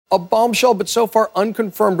A bombshell, but so far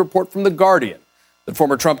unconfirmed report from The Guardian that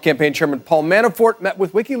former Trump campaign chairman Paul Manafort met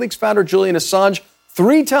with WikiLeaks founder Julian Assange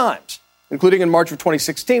 3 times, including in March of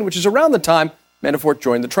 2016, which is around the time Manafort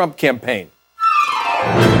joined the Trump campaign.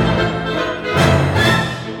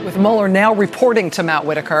 With Mueller now reporting to Matt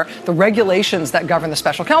Whitaker, the regulations that govern the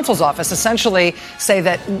special counsel's office essentially say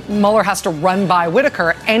that Mueller has to run by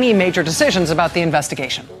Whitaker any major decisions about the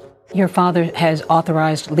investigation. Your father has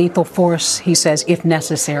authorized lethal force, he says, if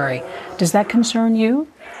necessary. Does that concern you?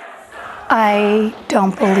 I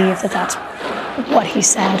don't believe that that's what he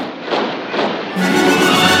said.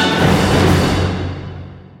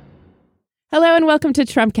 Hello and welcome to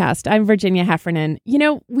Trumpcast. I'm Virginia Heffernan. You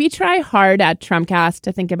know, we try hard at Trumpcast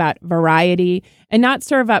to think about variety and not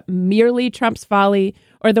serve up merely Trump's folly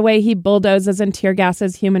or the way he bulldozes and tear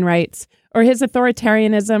gasses human rights or his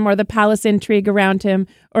authoritarianism or the palace intrigue around him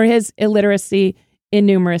or his illiteracy,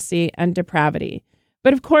 innumeracy, and depravity.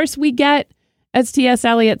 But of course, we get, as T.S.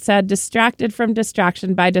 Eliot said, distracted from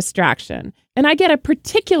distraction by distraction. And I get a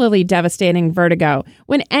particularly devastating vertigo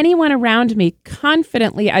when anyone around me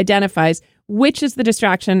confidently identifies which is the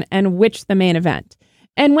distraction and which the main event.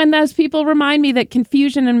 And when those people remind me that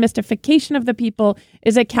confusion and mystification of the people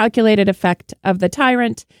is a calculated effect of the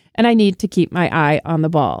tyrant, and I need to keep my eye on the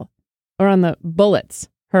ball, or on the bullets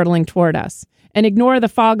hurtling toward us, and ignore the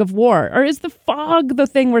fog of war. Or is the fog the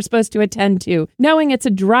thing we're supposed to attend to, knowing it's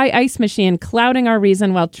a dry ice machine clouding our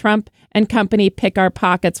reason while Trump and company pick our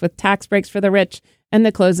pockets with tax breaks for the rich and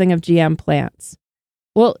the closing of GM plants?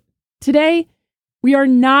 Well, today, we are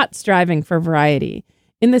not striving for variety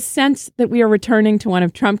in the sense that we are returning to one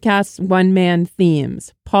of Trumpcast's one-man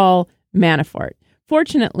themes, Paul Manafort.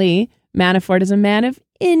 Fortunately, Manafort is a man of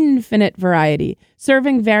infinite variety,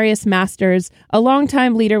 serving various masters, a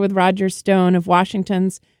longtime leader with Roger Stone of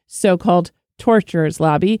Washington's so-called torturers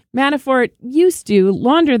lobby. Manafort used to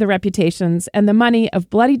launder the reputations and the money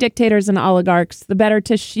of bloody dictators and oligarchs, the better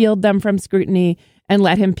to shield them from scrutiny and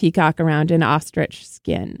let him peacock around in ostrich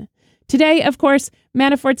skin. Today, of course,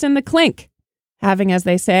 Manafort's in the clink, having, as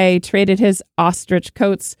they say, traded his ostrich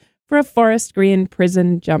coats for a forest green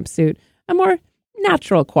prison jumpsuit, a more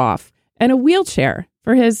natural coif, and a wheelchair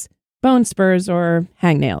for his bone spurs or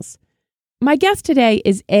hangnails. My guest today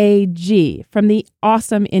is A.G. from the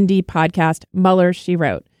awesome indie podcast Mueller, She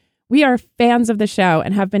Wrote. We are fans of the show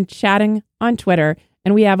and have been chatting on Twitter,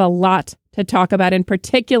 and we have a lot to talk about, in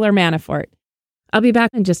particular Manafort. I'll be back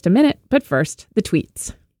in just a minute, but first, the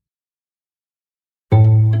tweets.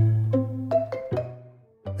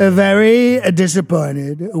 Very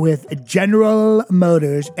disappointed with General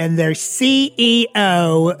Motors and their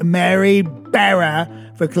CEO, Mary Barra,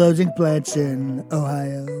 for closing plants in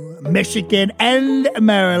Ohio, Michigan, and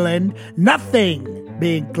Maryland. Nothing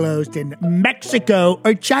being closed in Mexico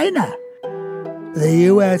or China. The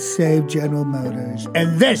U.S. saved General Motors,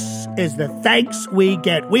 and this is the thanks we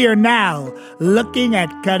get. We are now looking at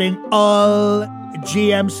cutting all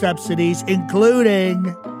GM subsidies,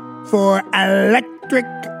 including for electric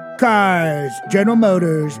cars. General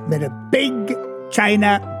Motors made a big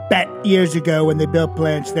China bet years ago when they built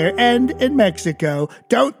plants there and in Mexico.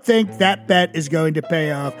 Don't think that bet is going to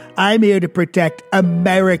pay off. I'm here to protect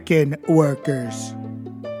American workers.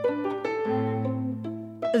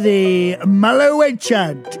 The Mueller witch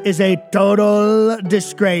hunt is a total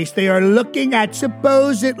disgrace. They are looking at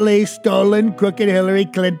supposedly stolen, crooked Hillary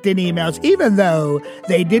Clinton emails, even though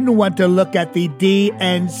they didn't want to look at the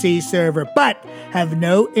DNC server, but have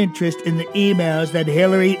no interest in the emails that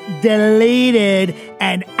Hillary deleted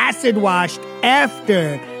and acid-washed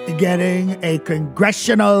after getting a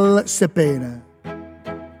congressional subpoena.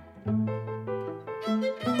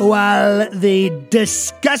 While the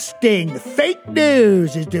disgusting fake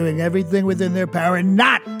news is doing everything within their power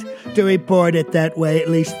not to report it that way, at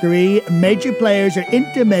least 3 major players are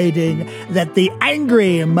intimating that the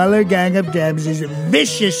angry Mueller gang of Dems is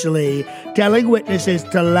viciously telling witnesses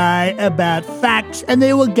to lie about facts, and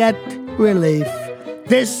they will get relief.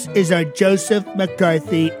 This is our Joseph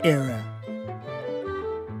McCarthy era.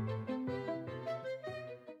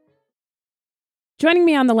 Joining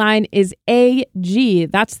me on the line is A.G.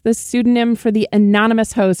 That's the pseudonym for the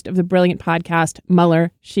anonymous host of the brilliant podcast,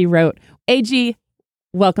 Mueller, She Wrote. A.G.,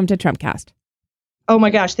 welcome to Trumpcast. Oh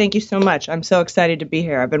my gosh, thank you so much. I'm so excited to be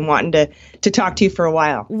here. I've been wanting to talk to you for a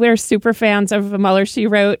while. We're super fans of Mueller, She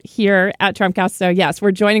Wrote here at Trumpcast. So yes,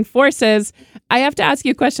 we're joining forces. I have to ask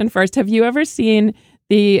you a question first. Have you ever seen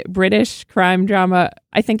the British crime drama,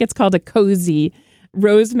 I think it's called A Cozy,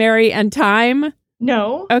 Rosemary and Thyme?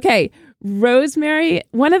 No. Okay. Rosemary,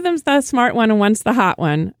 one of them's the smart one and one's the hot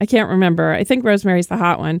one. I can't remember. I think Rosemary's the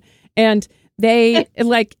hot one. And they're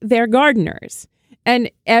gardeners.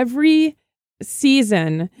 And every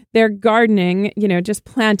season they're gardening, just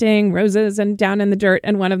planting roses and down in the dirt.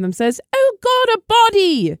 And one of them says, "Oh God, a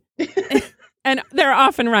body." And they're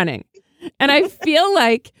off and running. And I feel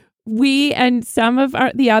like we and some of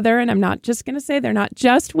the other, and I'm not just going to say they're not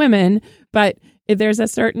just women, but there's a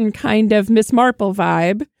certain kind of Miss Marple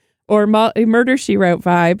vibe or Murder, She Wrote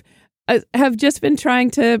vibe, have just been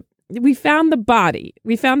trying to, we found the body.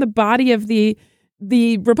 We found the body of the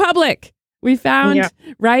Republic. We found,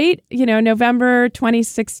 right? November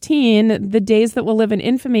 2016, the days that will live in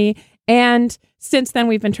infamy. And since then,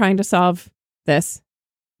 we've been trying to solve this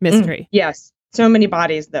mystery. Yes. So many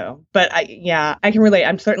bodies, though. But I can relate.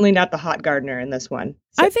 I'm certainly not the hot gardener in this one.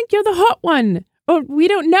 So. I think you're the hot one. Oh, we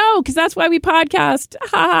don't know, because that's why we podcast.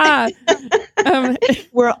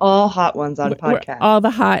 We're all hot ones on podcast. We're all the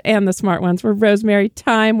hot and the smart ones. We're Rosemary,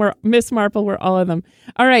 Time, we're Miss Marple, we're all of them.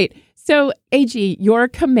 All right. So, AG, your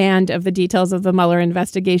command of the details of the Mueller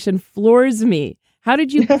investigation floors me. How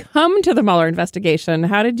did you come to the Mueller investigation?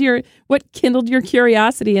 What kindled your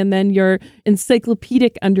curiosity and then your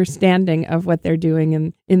encyclopedic understanding of what they're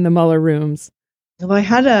doing in the Mueller rooms? Well, I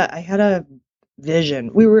had a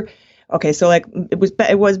vision. So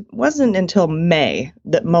it wasn't until May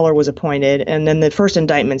that Mueller was appointed, and then the first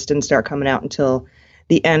indictments didn't start coming out until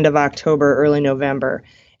the end of October, early November.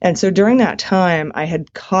 And so during that time, I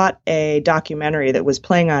had caught a documentary that was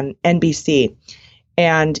playing on NBC.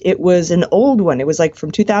 And it was an old one. It was like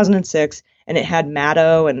from 2006, and it had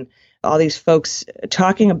Maddow and all these folks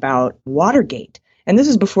talking about Watergate. And this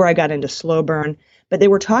is before I got into slow burn, but they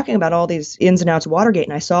were talking about all these ins and outs of Watergate.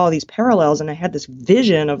 And I saw all these parallels, and I had this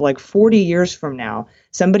vision of like 40 years from now,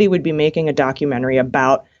 somebody would be making a documentary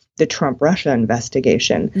about the Trump-Russia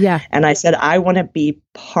investigation. Yeah. And I said, I want to be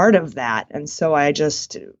part of that. And so I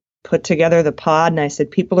just put together the pod, and I said,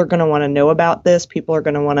 people are going to want to know about this. People are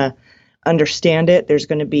going to want to understand it. There's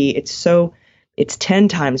going to be, it's 10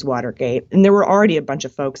 times Watergate. And there were already a bunch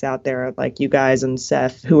of folks out there like you guys and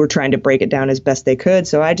Seth who were trying to break it down as best they could.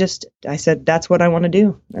 So I said, that's what I want to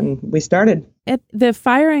do. And we started. At the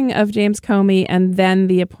firing of James Comey and then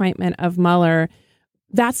the appointment of Mueller,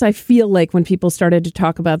 that's, I feel like, when people started to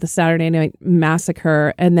talk about the Saturday Night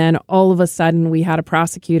Massacre, and then all of a sudden we had a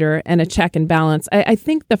prosecutor and a check and balance. I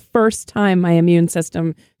think the first time my immune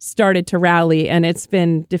system started to rally, and it's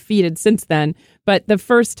been defeated since then, but the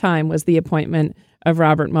first time was the appointment of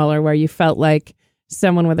Robert Mueller, where you felt like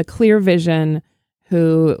someone with a clear vision,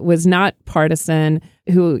 who was not partisan,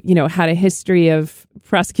 who, had a history of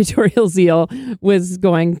prosecutorial zeal, was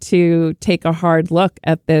going to take a hard look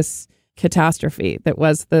at this catastrophe that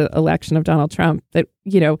was the election of Donald Trump, that,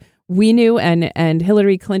 we knew and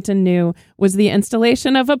Hillary Clinton knew was the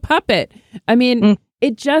installation of a puppet. I mean,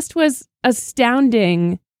 It just was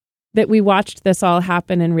astounding that we watched this all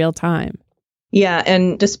happen in real time. Yeah.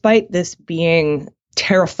 And despite this being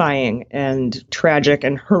terrifying and tragic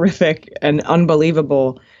and horrific and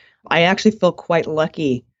unbelievable, I actually feel quite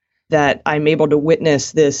lucky that I'm able to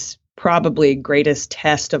witness this probably greatest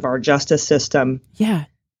test of our justice system. Yeah.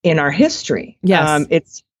 In our history. Yes.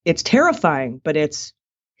 It's terrifying, but it's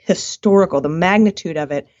historical. The magnitude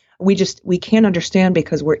of it, we can't understand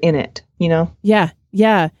because we're in it, Yeah.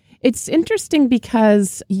 Yeah. It's interesting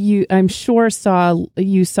because I'm sure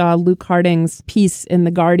you saw Luke Harding's piece in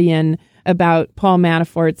The Guardian about Paul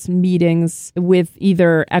Manafort's meetings with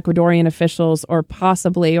either Ecuadorian officials or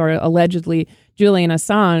possibly or allegedly Julian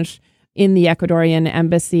Assange in the Ecuadorian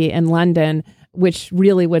embassy in London, which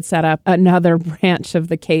really would set up another branch of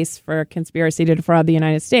the case for conspiracy to defraud the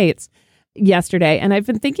United States yesterday. And I've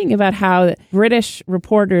been thinking about how British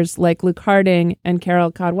reporters like Luke Harding and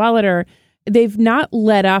Carol Cadwalader, they've not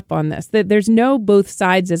let up on this. There's no both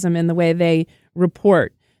sidesism in the way they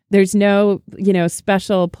report. There's no,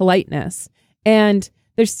 special politeness. And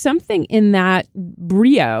there's something in that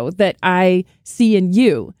brio that I see in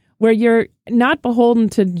you, where you're not beholden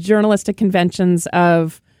to journalistic conventions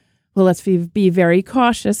of, well, let's be very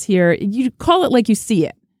cautious here. You call it like you see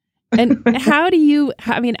it. And how do you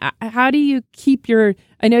keep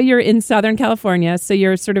I know you're in Southern California, so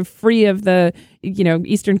you're sort of free of the,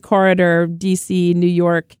 Eastern Corridor, DC, New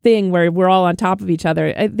York thing where we're all on top of each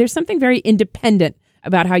other. There's something very independent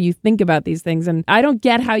about how you think about these things. And I don't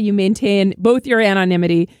get how you maintain both your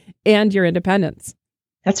anonymity and your independence.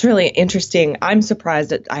 That's really interesting. I'm surprised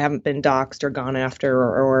that I haven't been doxxed or gone after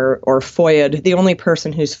or FOIA'd. The only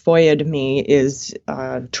person who's FOIA'd me is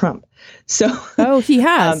Trump. So, he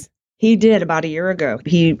has. He did about a year ago.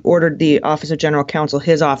 He ordered the Office of General Counsel,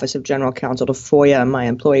 his Office of General Counsel, to FOIA my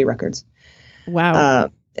employee records. Wow.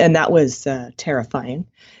 And that was terrifying.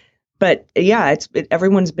 But yeah,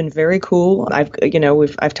 everyone's been very cool. I've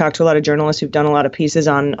talked to a lot of journalists who've done a lot of pieces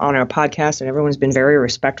on our podcast, and everyone's been very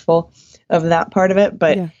respectful of that part of it.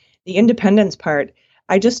 But the independence part,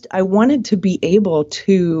 I wanted to be able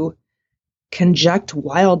to conject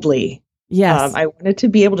wildly. Yes. I wanted to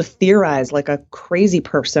be able to theorize like a crazy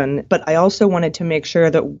person, but I also wanted to make sure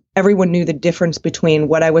that everyone knew the difference between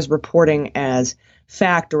what I was reporting as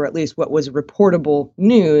fact, or at least what was reportable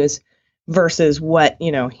news, versus what,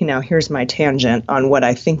 here's my tangent on what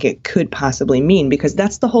I think it could possibly mean, because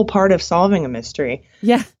that's the whole part of solving a mystery.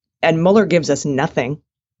 Yeah. And Mueller gives us nothing.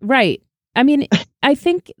 Right. I mean, I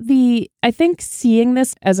think seeing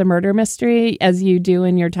this as a murder mystery, as you do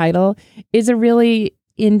in your title, is a really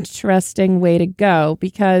interesting way to go,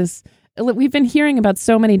 because we've been hearing about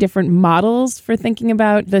so many different models for thinking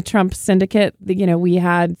about the Trump syndicate. We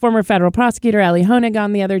had former federal prosecutor Ali Honig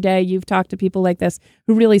on the other day. You've talked to people like this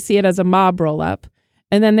who really see it as a mob roll-up.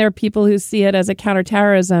 And then there are people who see it as a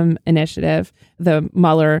counterterrorism initiative, the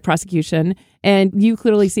Mueller prosecution. And you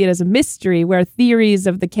clearly see it as a mystery where theories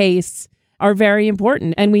of the case are very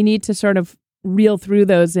important. And we need to sort of reel through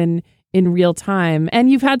those in real time.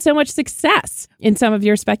 And you've had so much success in some of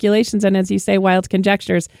your speculations and, as you say, wild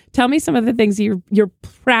conjectures. Tell me some of the things you're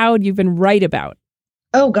proud you've been right about.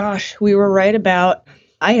 Oh, gosh, we were right about,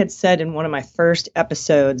 I had said in one of my first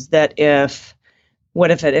episodes that if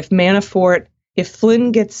Manafort, if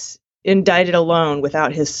Flynn gets indicted alone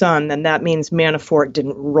without his son, then that means Manafort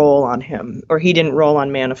didn't roll on him, or he didn't roll on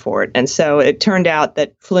Manafort. And so it turned out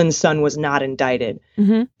that Flynn's son was not indicted.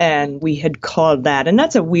 Mm-hmm. And we had called that. And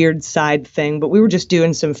that's a weird side thing, but we were just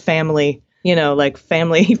doing some family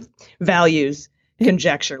values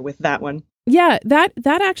conjecture with that one. Yeah, that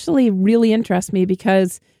actually really interests me,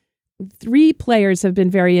 because 3 players have been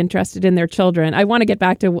very interested in their children. I want to get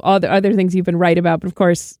back to all the other things you've been right about, but of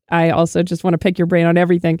course, I also just want to pick your brain on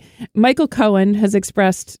everything. Michael Cohen has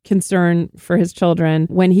expressed concern for his children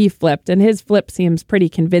when he flipped, and his flip seems pretty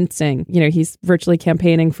convincing. He's virtually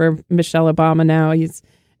campaigning for Michelle Obama now.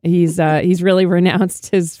 He's really renounced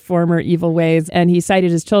his former evil ways, and he cited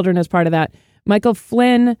his children as part of that. Michael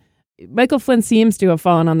Flynn seems to have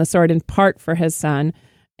fallen on the sword in part for his son,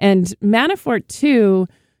 and Manafort too.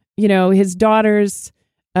 His daughters,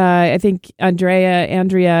 I think Andrea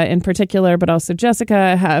in particular, but also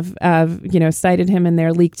Jessica have cited him in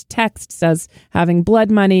their leaked texts as having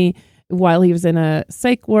blood money while he was in a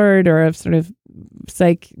psych ward or a sort of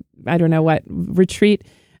psych, I don't know what, retreat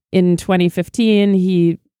in 2015.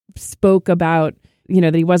 He spoke about,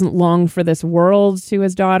 that he wasn't long for this world to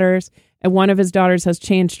his daughters. And one of his daughters has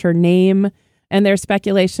changed her name. And there's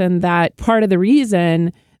speculation that part of the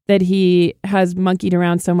reason that he has monkeyed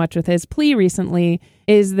around so much with his plea recently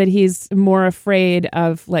is that he's more afraid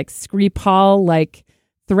of Skripal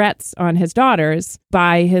threats on his daughters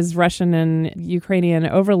by his Russian and Ukrainian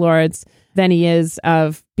overlords than he is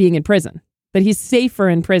of being in prison. That he's safer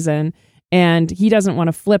in prison, and he doesn't want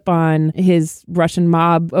to flip on his Russian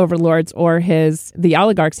mob overlords or the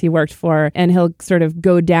oligarchs he worked for, and he'll sort of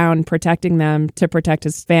go down protecting them to protect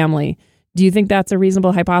his family. Do you think that's a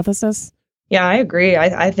reasonable hypothesis? Yeah, I agree.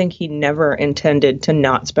 I think he never intended to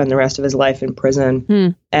not spend the rest of his life in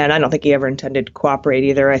prison. And I don't think he ever intended to cooperate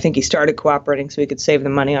either. I think he started cooperating so he could save the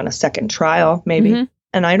money on a second trial, maybe. Mm-hmm.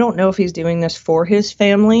 And I don't know if he's doing this for his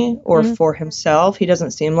family or for himself. He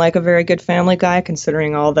doesn't seem like a very good family guy,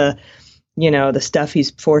 considering all the, the stuff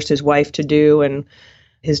he's forced his wife to do. And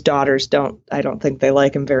his daughters I don't think they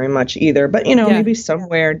like him very much either. But, maybe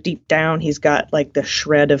somewhere deep down, he's got the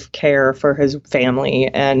shred of care for his family,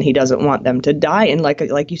 and he doesn't want them to die in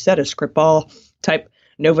like you said, a Skripal type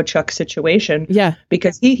Novichok situation. Yeah.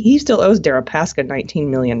 Because he still owes Deripaska $19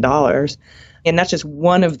 million. And that's just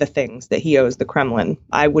one of the things that he owes the Kremlin.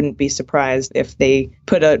 I wouldn't be surprised if they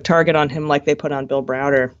put a target on him like they put on Bill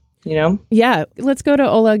Browder. Yeah. Let's go to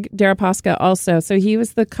Oleg Deripaska also. So he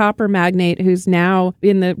was the copper magnate who's now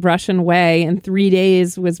in the Russian way in 3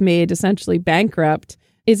 days was made essentially bankrupt.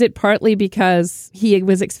 Is it partly because he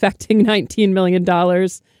was expecting $19 million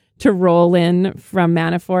to roll in from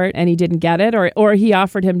Manafort and he didn't get it? Or he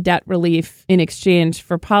offered him debt relief in exchange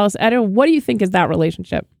for policy? I don't know. What do you think is that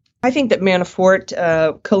relationship? I think that Manafort,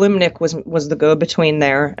 Kilimnik was the go-between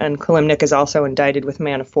there, and Kilimnik is also indicted with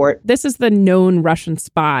Manafort. This is the known Russian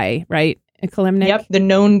spy, right? Kilimnik? Yep, the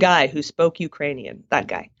known guy who spoke Ukrainian, that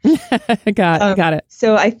guy. Got it.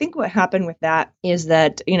 So I think what happened with that is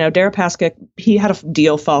that, Deripaska, he had a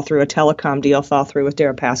telecom deal fall through with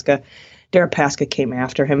Deripaska. Deripaska came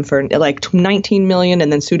after him for $19 million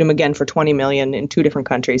and then sued him again for $20 million in 2 different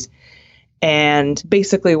countries. And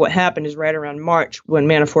basically what happened is right around March, when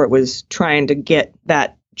Manafort was trying to get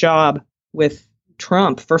that job with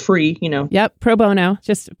Trump for free, you know. Yep. Pro bono,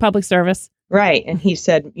 just public service. Right. And he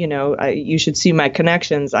said, you know, you should see my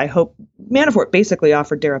connections. I hope Manafort basically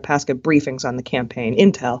offered Deripaska briefings on the campaign,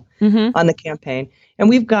 intel on the campaign. And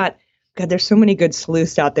we've got, God, there's so many good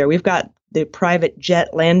sleuths out there. We've got the private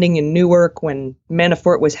jet landing in Newark when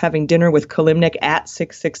Manafort was having dinner with Kilimnik at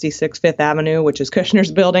 666 Fifth Avenue, which is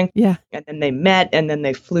Kushner's building. Yeah. And then they met, and then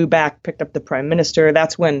they flew back, picked up the prime minister.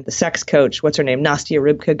 That's when the sex coach, what's her name, Nastya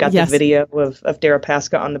Rybka, got the video of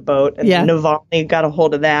Deripaska on the boat. And Navalny got a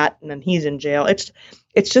hold of that, and then he's in jail. It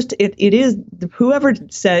is, whoever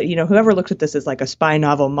said, you know, whoever looks at this as like a spy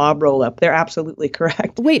novel mob roll-up, they're absolutely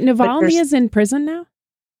correct. Wait, Navalny is in prison now?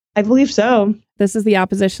 I believe so. This is the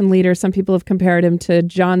opposition leader. Some people have compared him to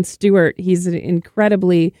Jon Stewart. He's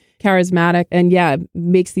incredibly charismatic and,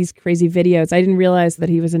 makes these crazy videos. I didn't realize that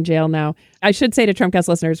he was in jail now. I should say to Trumpcast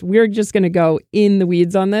listeners, we're just going to go in the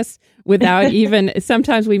weeds on this without even,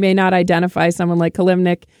 sometimes we may not identify someone like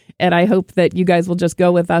Kilimnik, and I hope that you guys will just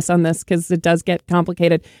go with us on this because it does get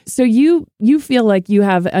complicated. So you feel like you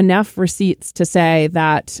have enough receipts to say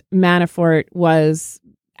that Manafort was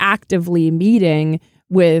actively meeting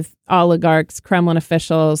with oligarchs, Kremlin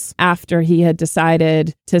officials, after he had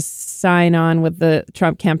decided to sign on with the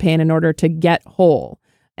Trump campaign in order to get whole.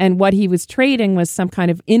 And what he was trading was some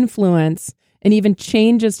kind of influence and even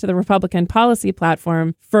changes to the Republican policy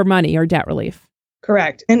platform for money or debt relief.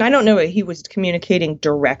 Correct. And I don't know if he was communicating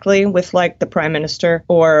directly with like the prime minister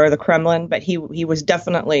or the Kremlin, but he was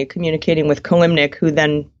definitely communicating with Kilimnik, who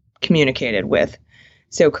then communicated with.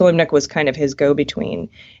 So Kilimnik was kind of his go-between.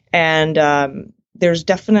 And there's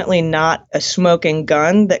definitely not a smoking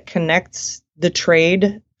gun that connects the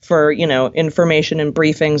trade for, you know, information and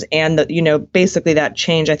briefings and the, you know, basically that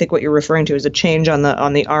change. I think what you're referring to is a change on the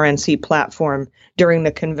RNC platform during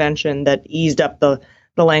the convention that eased up the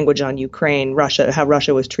language on Ukraine, Russia, how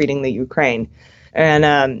Russia was treating the Ukraine.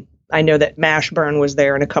 And I know that Mashburn was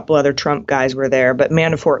there and a couple other Trump guys were there, but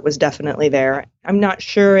Manafort was definitely there. I'm not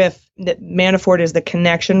sure if Manafort is the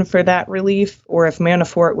connection for that relief or if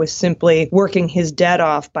Manafort was simply working his debt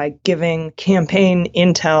off by giving campaign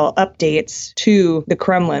intel updates to the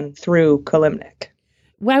Kremlin through Kilimnik.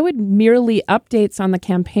 Why would merely updates on the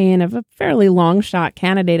campaign of a fairly long shot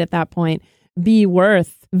candidate at that point be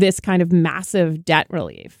worth this kind of massive debt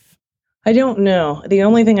relief? I don't know. The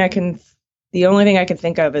only thing I can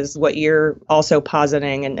think of is what you're also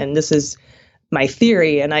positing, and this is my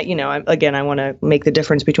theory. And I want to make the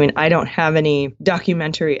difference between I don't have any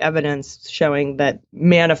documentary evidence showing that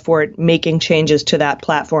Manafort making changes to that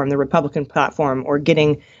platform, the Republican platform, or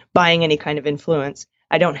buying any kind of influence.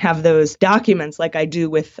 I don't have those documents like I do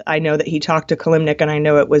with, I know that he talked to Kilimnik and I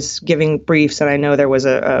know it was giving briefs and I know there was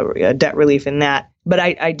a debt relief in that. But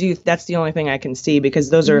I do, that's the only thing I can see because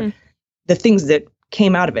those are the things that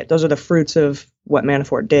came out of it. Those are the fruits of what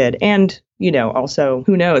Manafort did. And, you know, also,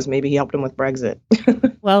 who knows, maybe he helped him with Brexit.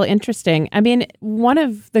 Well, interesting. I mean, one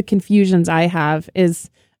of the confusions I have is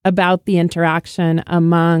about the interaction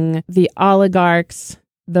among the oligarchs,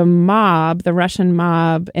 the mob, the Russian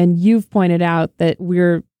mob, and you've pointed out that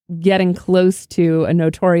we're getting close to a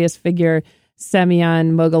notorious figure,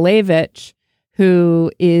 Semyon Mogilevich, who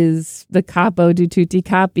is the capo di tutti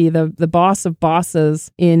capi, the boss of bosses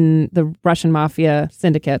in the Russian mafia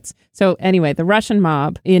syndicates. So anyway, the Russian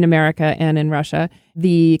mob in America and in Russia,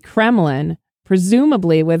 the Kremlin,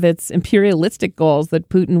 presumably with its imperialistic goals that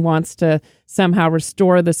Putin wants to somehow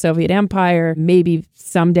restore the Soviet Empire, maybe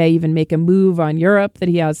someday even make a move on Europe, that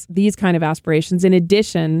he has these kind of aspirations in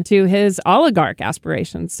addition to his oligarch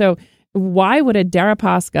aspirations. So why would a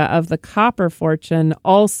Deripaska of the copper fortune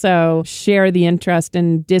also share the interest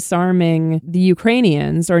in disarming the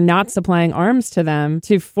Ukrainians or not supplying arms to them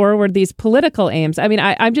to forward these political aims? I mean,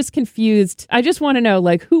 I'm just confused. I just want to know,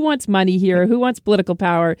 like, who wants money here? Who wants political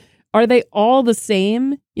power? Are they all the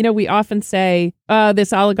same? You know, we often say,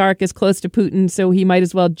 this oligarch is close to Putin, so he might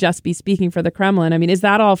as well just be speaking for the Kremlin. I mean, is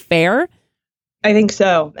that all fair? I think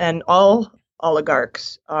so. And all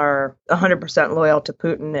oligarchs are 100% loyal to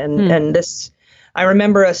Putin. And this, I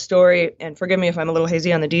remember a story, and forgive me if I'm a little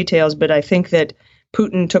hazy on the details, but I think that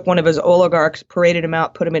Putin took one of his oligarchs, paraded him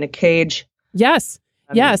out, put him in a cage. Yes.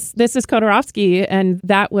 Yes, this is Khodorkovsky, and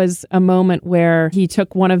that was a moment where he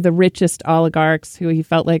took one of the richest oligarchs who he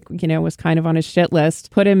felt like, you know, was kind of on his shit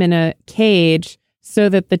list, put him in a cage so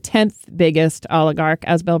that the 10th biggest oligarch,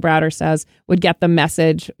 as Bill Browder says, would get the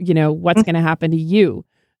message, you know, what's going to happen to you.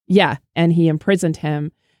 Yeah, and he imprisoned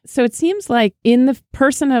him. So it seems like in the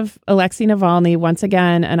person of Alexei Navalny, once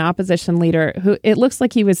again, an opposition leader who it looks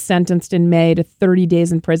like he was sentenced in May to 30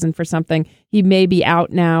 days in prison for something. He may be out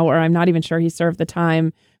now, or I'm not even sure he served the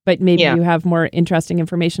time. but maybe you have more interesting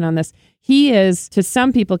information on this. He is, to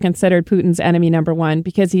some people, considered Putin's enemy number one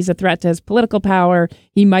because he's a threat to his political power.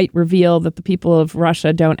 He might reveal that the people of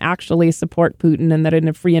Russia don't actually support Putin and that in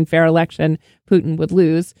a free and fair election, Putin would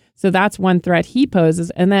lose. So that's one threat he poses.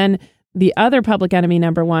 And then the other public enemy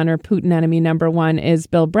number one, or Putin enemy number one, is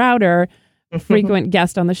Bill Browder, frequent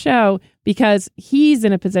guest on the show, because he's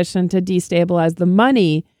in a position to destabilize the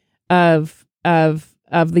money of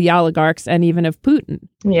the oligarchs and even of Putin.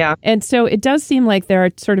 Yeah. And so it does seem like there are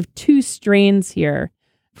sort of two strains here.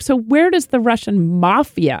 So where does the Russian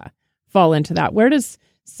mafia fall into that? Where does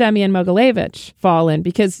Semyon Mogilevich fall in?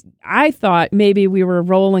 Because I thought maybe we were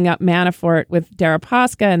rolling up Manafort with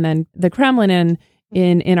Deripaska and then the Kremlin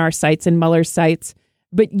in our sights, in Mueller's sights.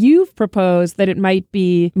 But you've proposed that it might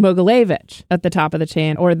be Mogilevich at the top of the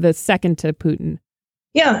chain, or the second to Putin.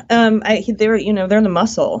 Yeah, they're the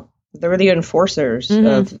muscle. They're the enforcers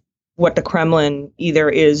of what the Kremlin either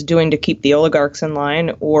is doing to keep the oligarchs in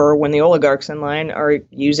line, or when the oligarchs in line are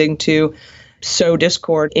using to sow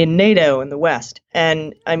discord in NATO in the West.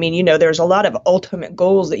 And I mean, there's a lot of ultimate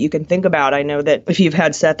goals that you can think about. I know that if you've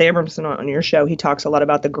had Seth Abramson on your show, he talks a lot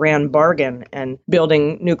about the grand bargain and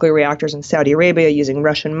building nuclear reactors in Saudi Arabia using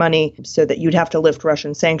Russian money so that you'd have to lift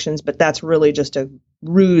Russian sanctions. But that's really just a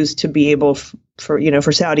ruse to be able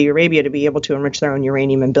for Saudi Arabia to be able to enrich their own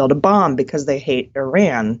uranium and build a bomb because they hate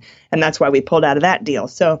Iran. And that's why we pulled out of that deal.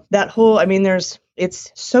 So that whole,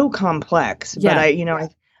 it's so complex, but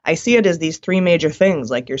I see it as these three major things,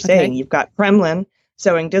 like you're saying. Okay. You've got Kremlin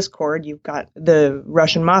sowing discord. You've got the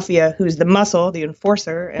Russian mafia, who's the muscle, the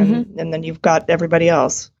enforcer, and then you've got everybody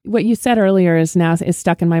else. What you said earlier is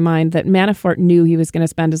stuck in my mind, that Manafort knew he was going to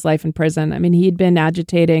spend his life in prison. I mean, he'd been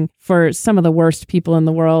agitating for some of the worst people in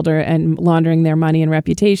the world and laundering their money and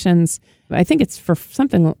reputations. I think it's for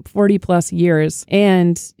something 40 plus years.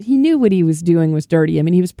 And he knew what he was doing was dirty. I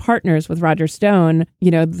mean, he was partners with Roger Stone,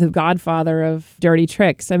 the godfather of dirty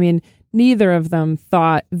tricks. I mean, neither of them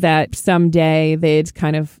thought that someday they'd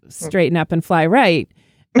kind of straighten up and fly right.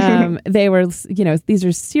 They were, these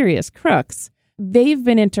are serious crooks. They've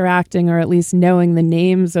been interacting, or at least knowing the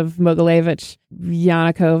names of Mogilevich,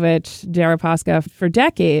 Yanukovych, Deripaska for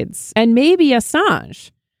decades, and maybe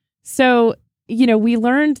Assange. So, we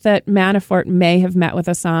learned that Manafort may have met with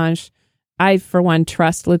Assange. I, for one,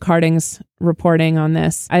 trust Luke Harding's reporting on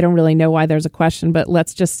this. I don't really know why there's a question, but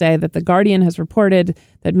let's just say that The Guardian has reported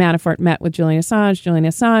that Manafort met with Julian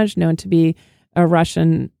Assange, known to be a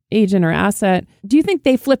Russian agent or asset. Do you think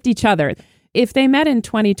they flipped each other? If they met in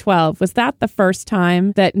 2012, was that the first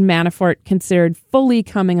time that Manafort considered fully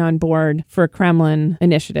coming on board for Kremlin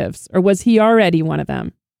initiatives, or was he already one of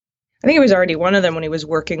them? I think he was already one of them when he was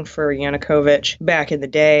working for Yanukovych back in the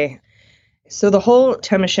day. So the whole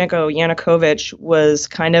Tymoshenko-Yanukovych was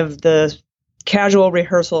kind of the casual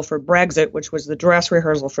rehearsal for Brexit, which was the dress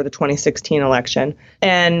rehearsal for the 2016 election.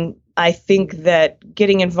 And I think that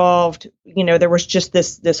getting involved, there was just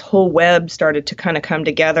this whole web started to kind of come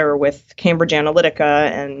together with Cambridge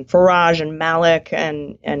Analytica and Farage and Malik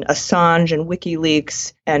and Assange and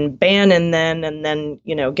WikiLeaks and Bannon and then,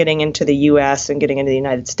 getting into the US and getting into the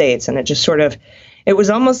United States. And it just it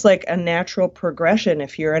was almost like a natural progression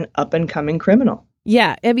if you're an up and coming criminal.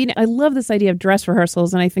 Yeah, I mean, I love this idea of dress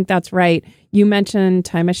rehearsals, and I think that's right. You mentioned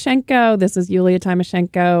Tymoshenko. This is Yulia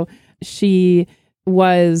Tymoshenko. She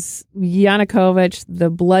was Yanukovych,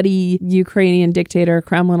 the bloody Ukrainian dictator,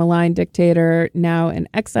 Kremlin-aligned dictator, now in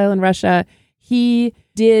exile in Russia. He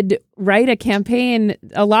did write a campaign,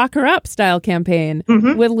 a lock her up style campaign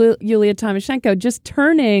with Yulia Tymoshenko, just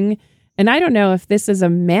turning, and I don't know if this is a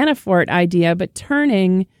Manafort idea, but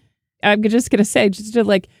turning, I'm just going to say, just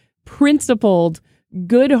a principled,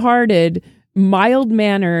 good-hearted,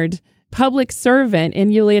 mild-mannered public servant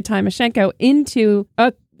in Yulia Tymoshenko into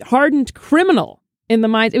a hardened criminal in the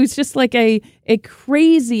mind. It was just like a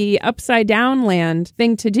crazy upside-down land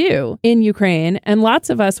thing to do in Ukraine, and lots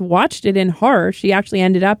of us watched it in horror. She actually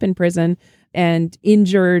ended up in prison and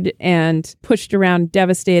injured and pushed around,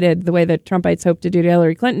 devastated, the way that Trumpites hoped to do to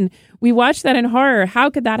Hillary Clinton. We watched that in horror. How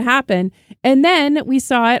could that happen? And then we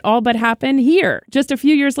saw it all but happen here just a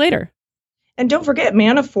few years later. And don't forget,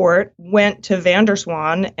 Manafort went to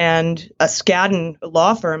Vanderswan and a Skadden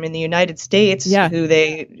law firm in the United States, who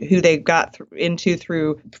they got into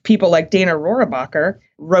through people like Dana Rohrabacher,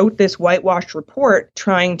 wrote this whitewashed report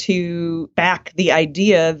trying to back the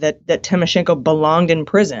idea that Tymoshenko belonged in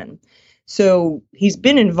prison. So he's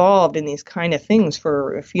been involved in these kind of things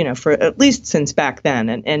for at least since back then.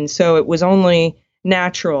 And so it was only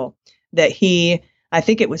natural that I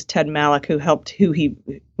think it was Ted Malloch it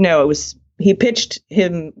he pitched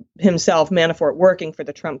himself, Manafort, working for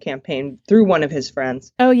the Trump campaign through one of his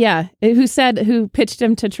friends. Oh, yeah. Who pitched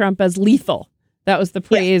him to Trump as lethal. That was the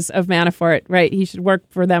praise of Manafort, right? He should work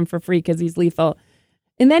for them for free because he's lethal.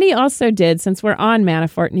 And then he also did, since we're on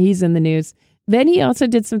Manafort and he's in the news, then he also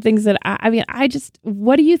did some things that,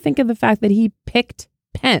 what do you think of the fact that he picked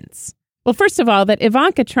Pence? Well, first of all, that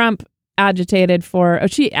Ivanka Trump agitated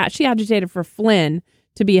she agitated for Flynn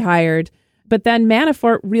to be hired. But then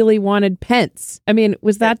Manafort really wanted Pence. I mean,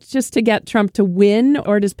 was that just to get Trump to win,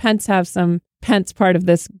 or does Pence have some Pence part of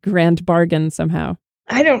this grand bargain somehow?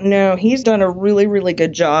 I don't know. He's done a really, really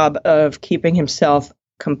good job of keeping himself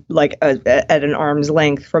at an arm's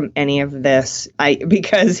length from any of this.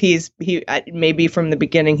 Because maybe from the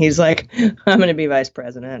beginning he's like, I'm going to be vice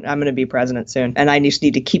president. I'm going to be president soon, and I just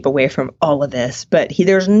need to keep away from all of this. But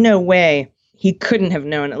there's no way. He couldn't have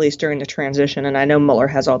known, at least during the transition. And I know Mueller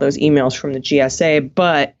has all those emails from the GSA,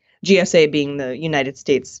 but GSA being the United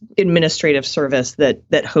States Administrative Service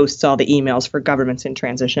that hosts all the emails for governments in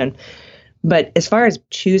transition. But as far as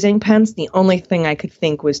choosing Pence, the only thing I could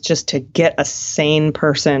think was just to get a sane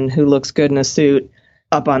person who looks good in a suit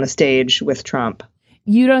up on a stage with Trump.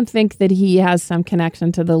 You don't think that he has some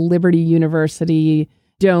connection to the Liberty University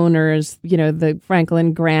donors, the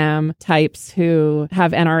Franklin Graham types who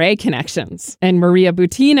have NRA connections and Maria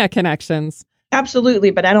Butina connections?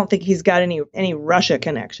 Absolutely, but I don't think he's got any Russia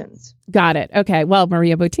connections. Got it. Okay. Well,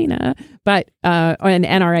 Maria Butina, but and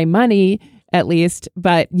NRA money at least.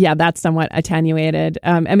 But yeah, that's somewhat attenuated.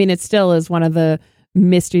 It still is one of the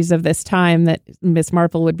mysteries of this time that Miss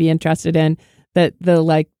Marple would be interested in, that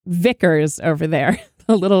the vicars over there,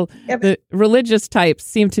 the religious types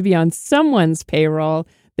seem to be on someone's payroll.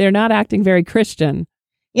 They're not acting very Christian.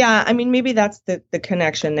 Yeah, maybe that's the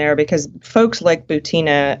connection there, because folks like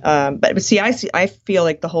Butina, but see, I feel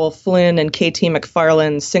like the whole Flynn and KT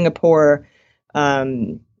McFarland, Singapore,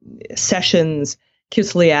 Sessions,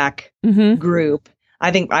 Kislyak group.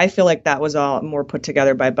 I feel like that was all more put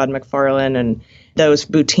together by Bud McFarlane and those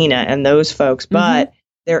Butina and those folks, but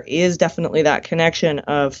there is definitely that connection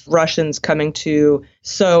of Russians coming to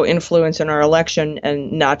sow influence in our election,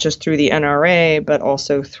 and not just through the NRA, but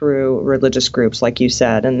also through religious groups, like you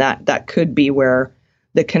said. And that could be where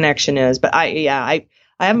the connection is. But I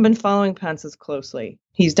haven't been following Pence as closely.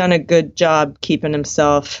 He's done a good job keeping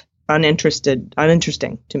himself uninteresting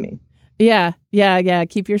to me. Yeah.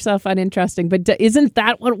 Keep yourself uninteresting. But isn't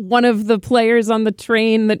that what one of the players on the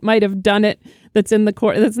train that might have done it that's in the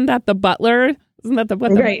court? Isn't that the butler? Isn't that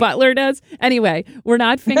what the butler does? Anyway, we're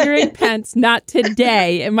not fingering Pence, not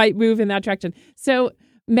today. It might move in that direction. So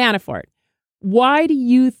Manafort, why do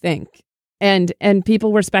you think, and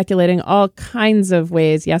people were speculating all kinds of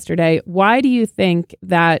ways yesterday, why do you think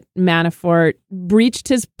that Manafort breached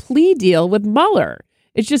his plea deal with Mueller?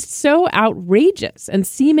 It's just so outrageous and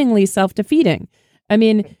seemingly self-defeating.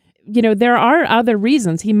 There are other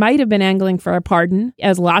reasons. He might have been angling for a pardon,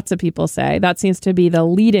 as lots of people say. That seems to be the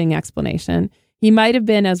leading explanation. He might have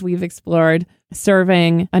been, as we've explored,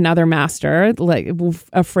 serving another master,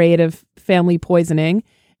 afraid of family poisoning.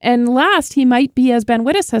 And last, he might be, as Ben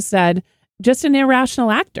Wittes has said, just an irrational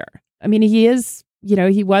actor. He is,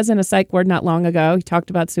 he was in a psych ward not long ago. He talked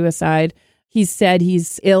about suicide. He said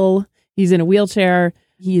he's ill. He's in a wheelchair.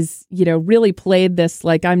 He's, really played this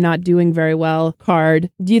I'm not doing very well card.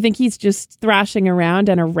 Do you think he's just thrashing around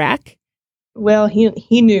and a wreck? Well,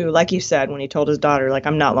 he knew, like you said, when he told his daughter,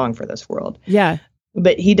 I'm not long for this world. Yeah.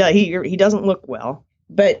 But he doesn't look well.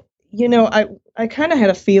 But, I kind of had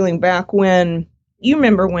a feeling back when, you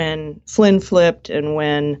remember when Flynn flipped and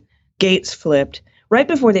when Gates flipped. Right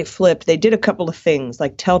before they flipped, they did a couple of things,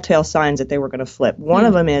 telltale signs that they were going to flip. One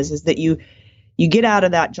of them is that you get out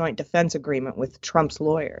of that joint defense agreement with Trump's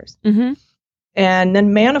lawyers. Mm-hmm. And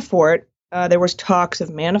then Manafort, there was talks of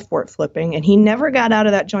Manafort flipping, and he never got out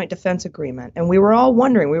of that joint defense agreement. And we were all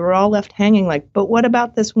wondering, we were all left hanging but what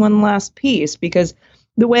about this one last piece? Because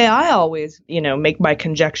the way I always, make my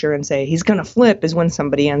conjecture and say he's going to flip is when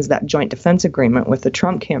somebody ends that joint defense agreement with the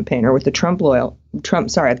Trump campaign or with the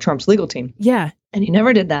Trump's legal team. Yeah. And he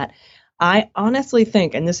never did that. I honestly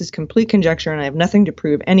think, and this is complete conjecture and I have nothing to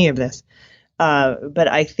prove any of this, but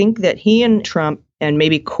I think that he and Trump and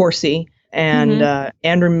maybe Corsi and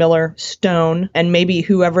Andrew Miller, Stone, and maybe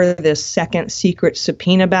whoever this second secret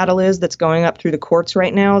subpoena battle is that's going up through the courts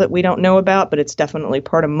right now that we don't know about, but it's definitely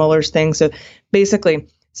part of Mueller's thing. So basically,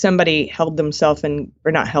 somebody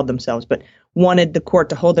but wanted the court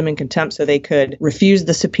to hold them in contempt so they could refuse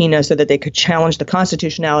the subpoena so that they could challenge the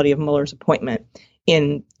constitutionality of Mueller's appointment.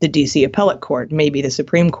 in the D.C. appellate court, maybe the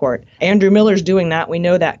Supreme Court. Andrew Miller's doing that. We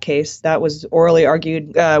know that case. That was orally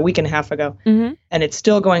argued a week and a half ago, and it's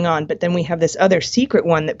still going on. But then we have this other secret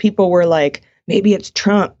one that people were like, maybe it's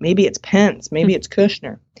Trump, maybe it's Pence, maybe it's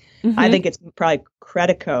Kushner. I think it's probably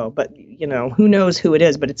Credico, but, who knows who it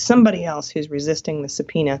is, but it's somebody else who's resisting the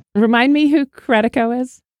subpoena. Remind me who Credico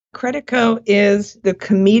is. Credico is the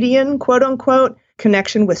comedian, quote unquote,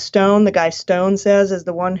 connection with Stone. The guy Stone says is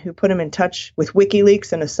the one who put him in touch with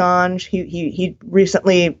WikiLeaks and Assange. He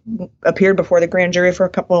recently appeared before the grand jury for a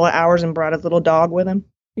couple of hours and brought his little dog with him.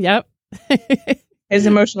 Yep. His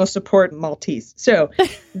emotional support Maltese. So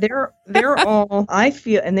they're all, I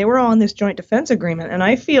feel, and they were all in this joint defense agreement. And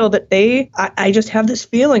I feel that I just have this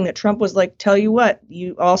feeling that Trump was like, tell you what,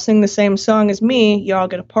 you all sing the same song as me, y'all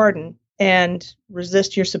get a pardon and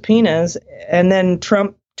resist your subpoenas. And then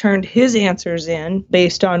Trump turned his answers in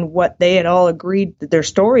based on what they had all agreed that their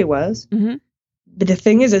story was. But the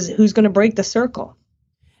thing is who's going to break the circle?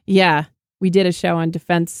 Yeah. We did a show on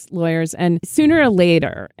defense lawyers, and sooner or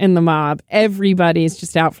later in the mob, everybody's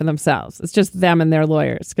just out for themselves. It's just them and their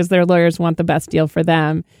lawyers, because their lawyers want the best deal for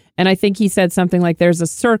them. And I think he said something like there's a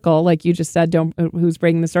circle, like you just said, who's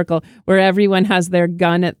breaking the circle, where everyone has their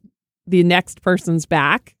gun at the next person's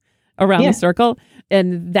back around the circle.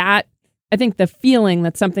 And that, I think the feeling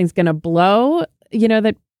that something's going to blow,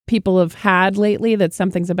 that people have had lately, that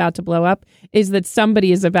something's about to blow up, is that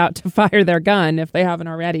somebody is about to fire their gun, if they haven't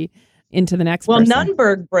already, into the next person.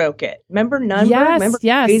 Nunberg broke it. Remember Nunberg? Yes, Remember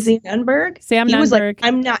crazy Nunberg? Sam He Nunberg. was like,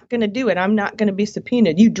 I'm not going to do it. I'm not going to be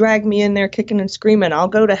subpoenaed. You drag me in there kicking and screaming. I'll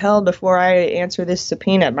go to hell before I answer this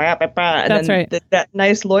subpoena. And That's then right. That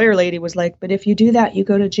nice lawyer lady was like, but if you do that, you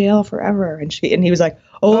go to jail forever. And he was like,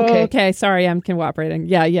 oh, okay. Oh, okay. Sorry, I'm cooperating.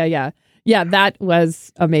 Yeah, that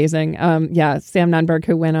was amazing. Sam Nunberg,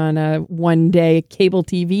 who went on a one-day cable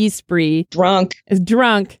TV spree. Drunk.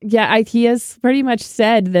 Yeah, he has pretty much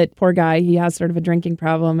said that, poor guy, he has sort of a drinking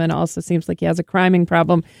problem and also seems like he has a criming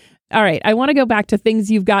problem. All right, I want to go back to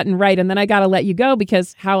things you've gotten right, and then I got to let you go,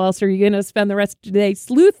 because how else are you going to spend the rest of the day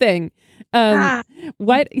sleuthing?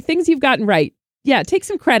 What things you've gotten right? Yeah, take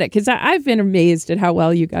some credit, because I've been amazed at how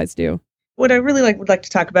well you guys do. What I really would like to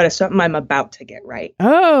talk about is something I'm about to get right.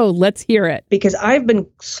 Oh, let's hear it. Because I've been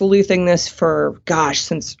sleuthing this for,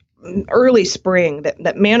 since early spring,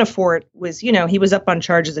 that Manafort was, he was up on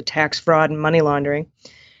charges of tax fraud and money laundering.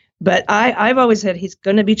 But I've always said he's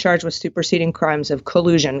going to be charged with superseding crimes of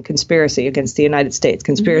collusion, conspiracy against the United States,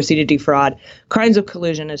 conspiracy to defraud. Crimes of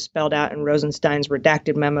collusion is spelled out in Rosenstein's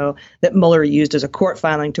redacted memo that Mueller used as a court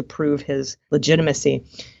filing to prove his legitimacy.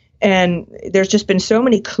 And there's just been so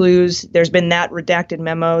many clues. There's been that redacted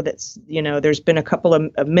memo that's, there's been a couple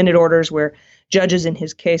of minute orders where judges in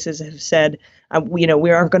his cases have said, we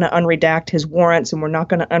aren't going to unredact his warrants, and we're not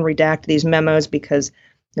going to unredact these memos because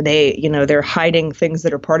they're hiding things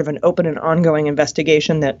that are part of an open and ongoing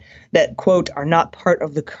investigation that quote, are not part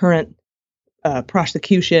of the current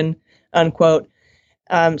prosecution, unquote.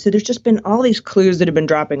 So there's just been all these clues that have been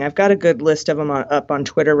dropping. I've got a good list of them up on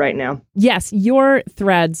Twitter right now. Yes, your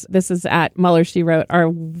threads, this is at Mueller, She Wrote,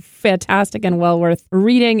 are fantastic and well worth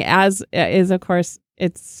reading, as is, of course,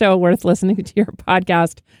 it's so worth listening to your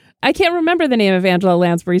podcast. I can't remember the name of Angela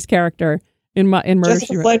Lansbury's character in Murder,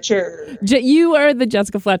 Jessica Fletcher. You are the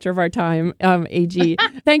Jessica Fletcher of our time, AG.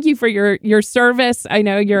 Thank you for your service. I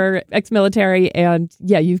know you're ex-military, and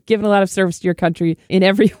you've given a lot of service to your country in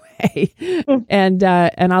every way. And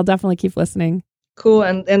I'll definitely keep listening. Cool.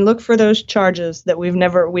 And look for those charges that we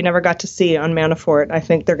never got to see on Manafort. I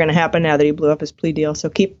think they're going to happen now that he blew up his plea deal. So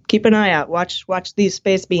keep an eye out. Watch these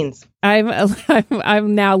space beans.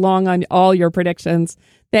 I'm now long on all your predictions.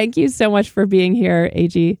 Thank you so much for being here,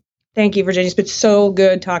 AG. Thank you, Virginia. It's been so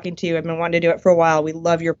good talking to you. I've been wanting to do it for a while. We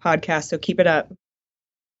love your podcast, so keep it up.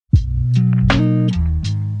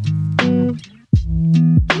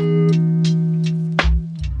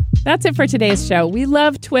 That's it for today's show. We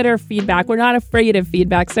love Twitter feedback. We're not afraid of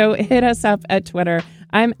feedback, so hit us up at Twitter.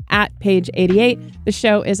 I'm at Page88. The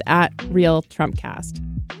show is at Real Trumpcast.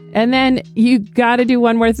 And then you got to do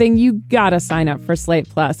one more thing. You got to sign up for Slate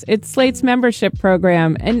Plus. It's Slate's membership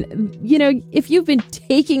program. And, if you've been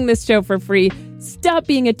taking this show for free, stop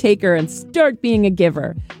being a taker and start being a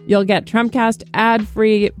giver. You'll get Trumpcast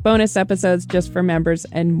ad-free, bonus episodes just for members,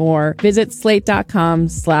 and more. Visit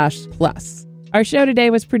slate.com/plus. Our show today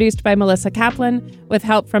was produced by Melissa Kaplan with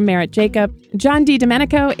help from Merritt Jacob. John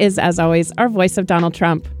DiDomenico is, as always, our voice of Donald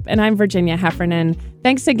Trump. And I'm Virginia Heffernan.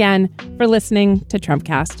 Thanks again for listening to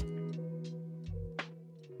Trumpcast.